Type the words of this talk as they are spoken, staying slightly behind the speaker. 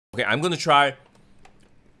Okay, I'm gonna try.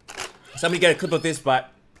 Somebody get a clip of this,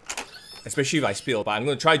 but especially if I spill. But I'm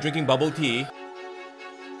gonna try drinking bubble tea.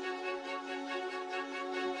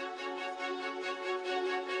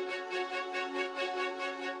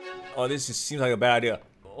 Oh, this just seems like a bad idea.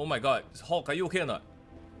 Oh my god, Hulk, are you okay or not?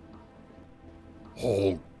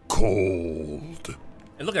 Hulk cold.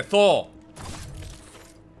 And look at Thor.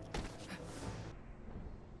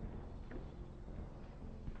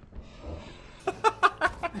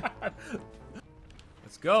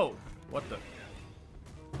 Let's go. What the?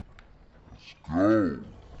 Go.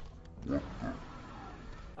 What the?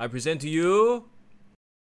 I present to you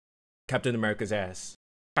Captain America's ass.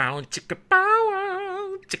 Bow chicka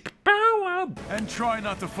bow, chicka bow. And try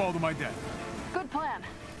not to fall to my death. Good plan.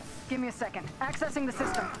 Give me a second. Accessing the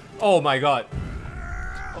system. Oh my god.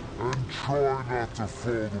 And try not to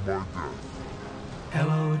fall to my death.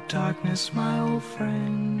 Hello, darkness, my old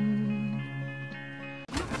friend.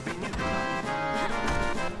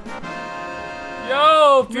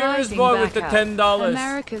 Yo, Furiousboy with the $10.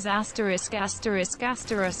 America's asterisk asterisk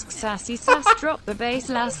asterisk sassy sass drop the bass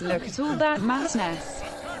last look at all that massness.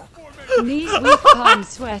 Knees weak palms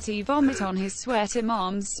sweaty vomit on his sweaty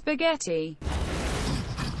mom's spaghetti.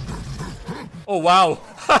 Oh wow.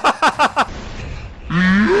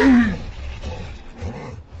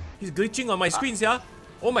 He's glitching on my screens, yeah?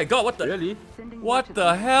 Oh my god, what the? Really? What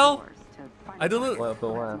the hell? I don't know. What?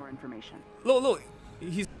 Look, look.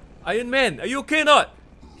 He's Iron Man. Are you okay or not?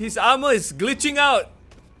 His armor is glitching out.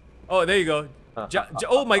 Oh, there you go.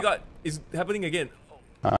 Oh my god. It's happening again.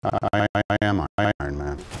 I am Iron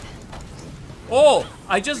Man. Oh,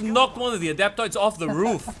 I just knocked one of the adaptoids off the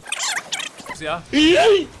roof. See ya?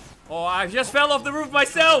 Oh, I just fell off the roof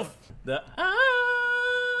myself. The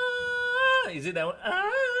is it that one?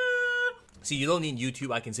 See, you don't need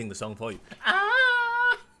YouTube. I can sing the song for you.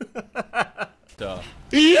 Duh.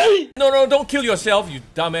 No, don't kill yourself, you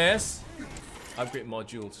dumbass. Upgrade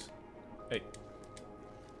modules. Hey.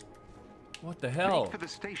 What the hell? For the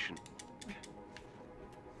station.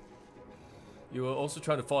 You were also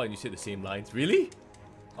trying to fall and you said the same lines. Really?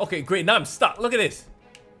 Okay, great. Now I'm stuck. Look at this.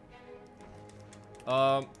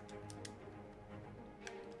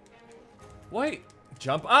 Wait.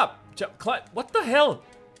 Jump up. Jump. Climb. What the hell?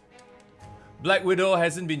 Black Widow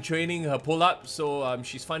hasn't been training her pull-up, so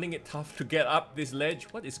she's finding it tough to get up this ledge.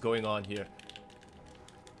 What is going on here?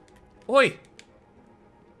 Oi!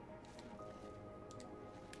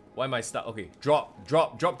 Why am I stuck? Okay, drop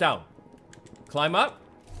down. Climb up.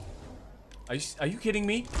 Are you kidding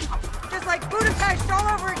me? Just like Budapest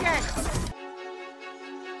all over again.